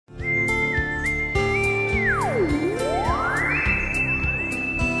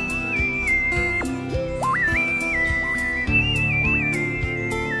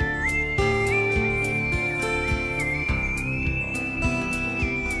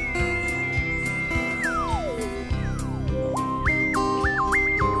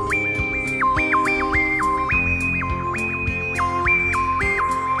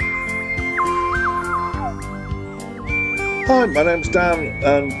Hi, my name's Dan,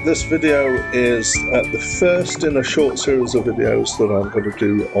 and this video is the first in a short series of videos that I'm going to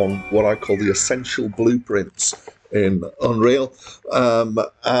do on what I call the essential blueprints in Unreal. And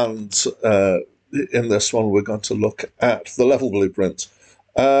in this one, we're going to look at the level blueprint.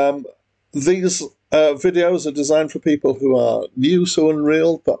 These videos are designed for people who are new to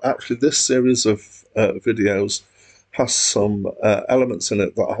Unreal, but actually this series of videos has some elements in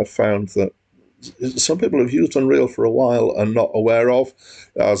it that I have found that some people have used Unreal for a while and not aware of.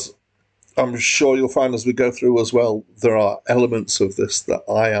 As I'm sure you'll find as we go through as well, there are elements of this that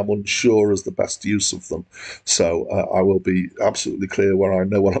I am unsure as the best use of them. So I will be absolutely clear where I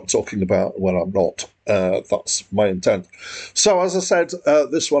know what I'm talking about and when I'm not. That's my intent. So as I said,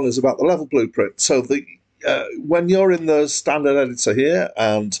 this one is about the level blueprint. So when you're in the standard editor here,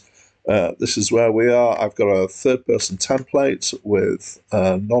 and this is where we are. I've got a third-person template with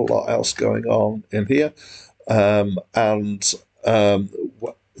not a lot else going on in here.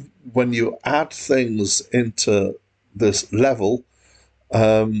 When you add things into this level,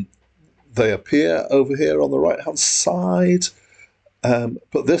 they appear over here on the right-hand side.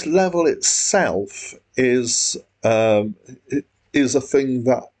 But this level itself is a thing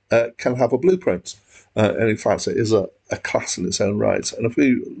that can have a blueprint. And in fact, it is a class in its own right. And if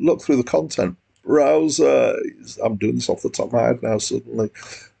we look through the content browser, I'm doing this off the top of my head now suddenly,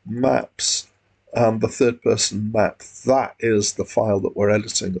 maps, and the third-person map, that is the file that we're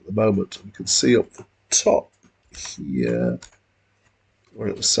editing at the moment. And you can see up the top here where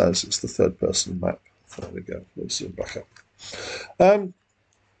it says it's the third-person map. There we go. Let's zoom back up.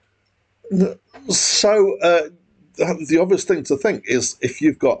 The obvious thing to think is, if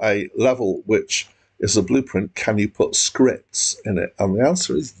you've got a level which is a blueprint, can you put scripts in it? And the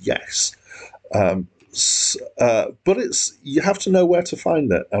answer is yes. But you have to know where to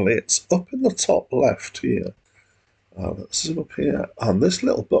find it, and it's up in the top left here. Let's zoom up here, and this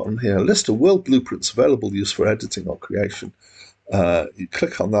little button here, list of world blueprints available use for editing or creation. You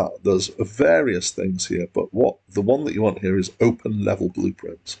click on that. There's various things here, but the one that you want here is open level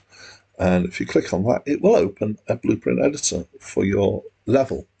blueprints. And if you click on that, it will open a blueprint editor for your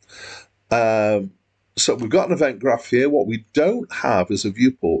level. So we've got an event graph here. What we don't have is a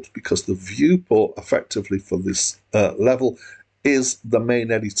viewport, because the viewport effectively for this level is the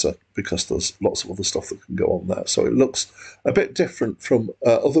main editor, because there's lots of other stuff that can go on there. So it looks a bit different from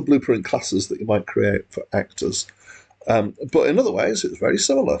other blueprint classes that you might create for actors. But in other ways, it's very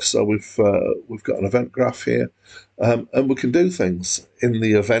similar. So we've got an event graph here, and we can do things in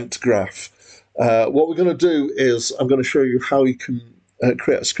the event graph. What we're going to do is I'm going to show you how you can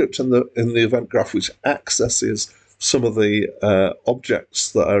create a script in the event graph which accesses some of the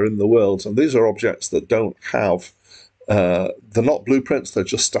objects that are in the world. And these are objects that don't have, they're not blueprints, they're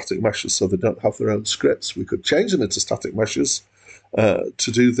just static meshes, so they don't have their own scripts. We could change them into static meshes to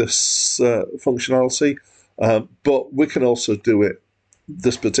do this functionality, but we can also do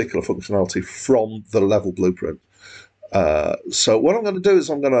this particular functionality from the level blueprint. So what I'm going to do is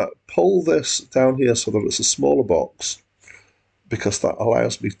I'm going to pull this down here so that it's a smaller box, because that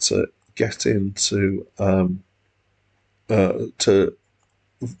allows me to get into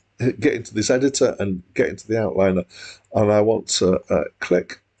this editor and get into the outliner. And I want to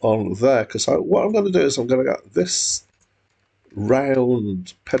click on there, because what I'm going to do is I'm going to get this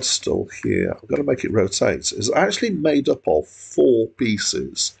round pedestal here. I'm going to make it rotate. It's actually made up of 4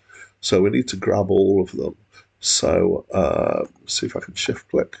 pieces, so we need to grab all of them. So see if I can shift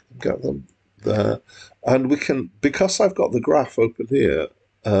click and get them there. And we can, because I've got the graph open here,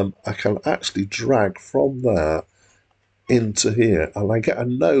 I can actually drag from there into here, and I get a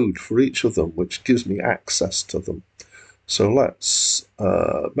node for each of them, which gives me access to them. So let's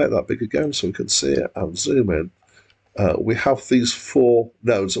make that big again so we can see it and zoom in. We have these 4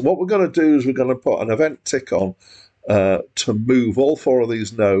 nodes. And what we're going to do is we're going to put an event tick on to move all 4 of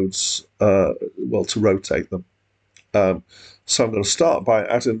these nodes, well, to rotate them. So I'm going to start by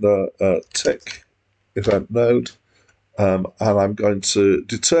adding the tick event node, and I'm going to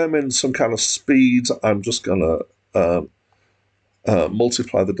determine some kind of speed. I'm just going to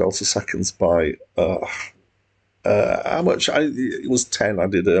multiply the delta seconds by how much? It was 10 I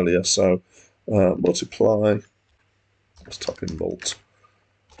did earlier, so multiply, let's type in mult,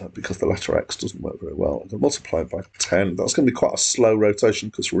 because the letter X doesn't work very well. I'm going to multiply by 10. That's going to be quite a slow rotation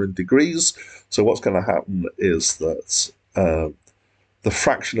because we're in degrees. So what's going to happen is that the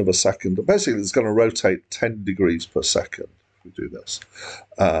fraction of a second, basically it's going to rotate 10 degrees per second if we do this.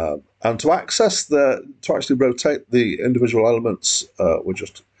 And to actually rotate the individual elements, we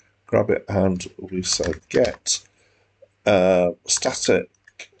just grab it and we say get static.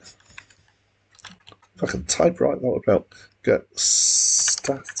 If I can type right, that would help. get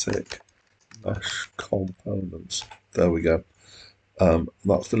static mesh components. There we go.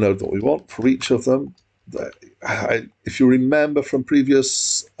 That's the node that we want for each of them. If you remember from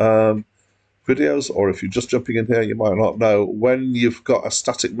previous videos, or if you're just jumping in here, you might not know, when you've got a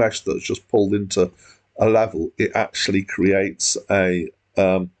static mesh that's just pulled into a level, it actually creates a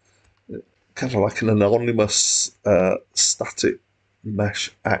kind of like an anonymous static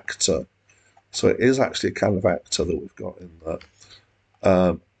mesh actor. So it is actually a kind of actor that we've got in there.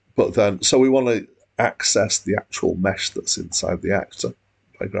 But then, so we want to access the actual mesh that's inside the actor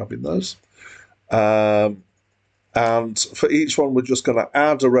by grabbing those. And for each one, we're just going to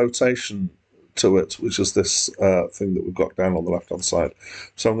add a rotation to it, which is this thing that we've got down on the left-hand side.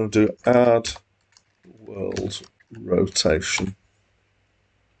 So I'm going to do add world rotation.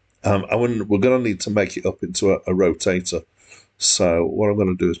 And we're going to need to make it up into a rotator. So what I'm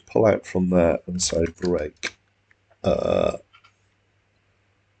going to do is pull out from there and say break. Why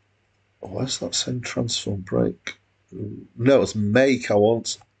is that saying transform break? No, it's make I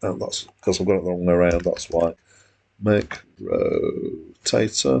want. And that's because I've got it the wrong way around, that's why. Make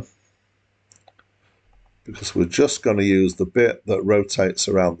rotator. Because we're just going to use the bit that rotates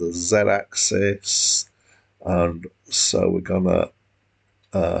around the z-axis. And so we're going to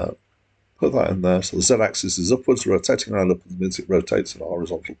put that in there. So the z-axis is upwards, rotating around upwards means it rotates in a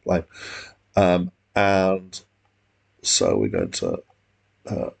horizontal plane. And so we're going to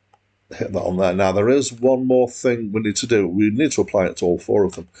hit that on there. Now, there is one more thing we need to do. We need to apply it to all four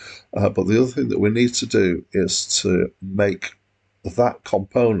of them. But the other thing that we need to do is to make that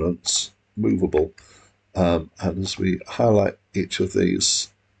component movable. And as we highlight each of these,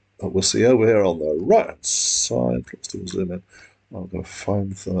 we'll see over here on the right-hand side, let's do a zoom in. I'm going to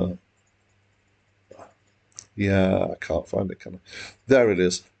find the... Yeah, I can't find it, can I? There it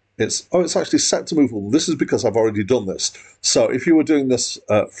is. It's actually set to movable. This is because I've already done this. So if you were doing this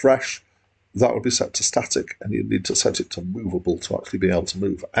fresh, that would be set to static, and you need to set it to movable to actually be able to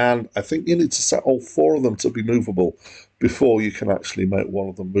move. And I think you need to set all four of them to be movable before you can actually make one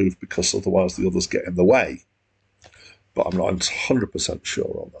of them move, because otherwise the others get in the way. But I'm not 100% sure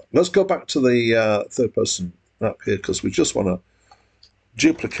on that. Let's go back to the third person app here, because we just want to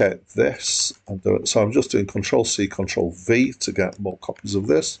duplicate this and do it. So I'm just doing Control-C, Control-V to get more copies of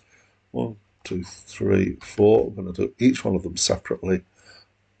this. 1, 2, 3, 4. I'm going to do each one of them separately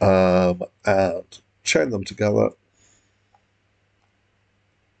and chain them together.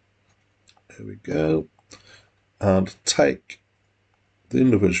 Here we go. And take the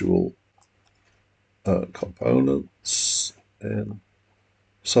individual components in.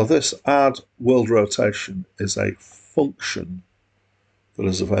 So this add world rotation is a function that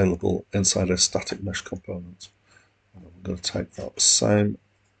is available inside a static mesh component. And I'm going to take that same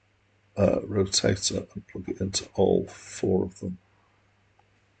rotator and plug it into all four of them.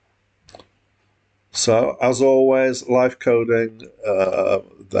 So, as always, live coding,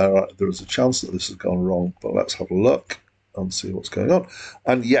 there is a chance that this has gone wrong, but let's have a look and see what's going on.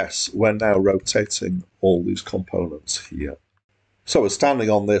 And yes, we're now rotating all these components here. So we're standing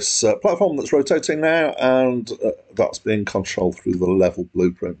on this platform that's rotating now, and that's being controlled through the level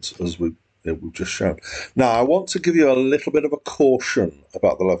blueprint, as we've just shown. Now, I want to give you a little bit of a caution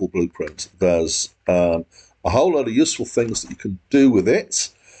about the level blueprint. There's a whole lot of useful things that you can do with it,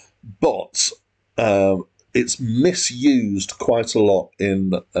 but it's misused quite a lot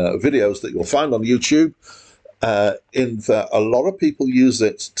in videos that you'll find on YouTube, in that a lot of people use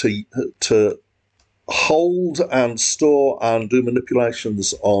it to hold and store and do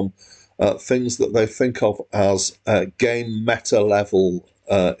manipulations on things that they think of as game meta level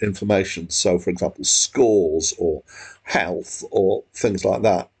information. So, for example, scores or health or things like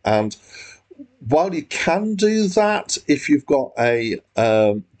that. And while you can do that if you've got a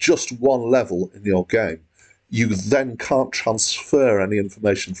just one level in your game, you then can't transfer any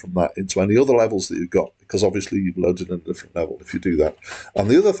information from that into any other levels that you've got, because obviously you've loaded in a different level if you do that. And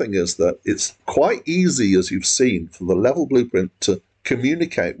the other thing is that it's quite easy, as you've seen, for the level blueprint to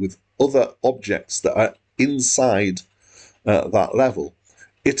communicate with other objects that are inside that level.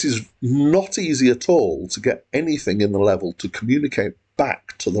 It is not easy at all to get anything in the level to communicate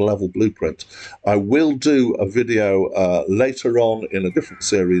back to the level blueprint. I will do a video later on in a different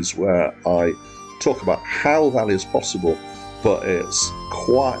series where I talk about how that is possible, but it's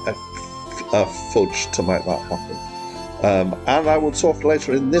quite a fudge to make that happen. And I will talk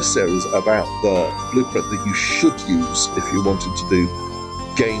later in this series about the blueprint that you should use if you wanted to do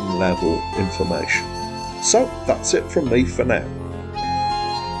game level information. So that's it from me for now.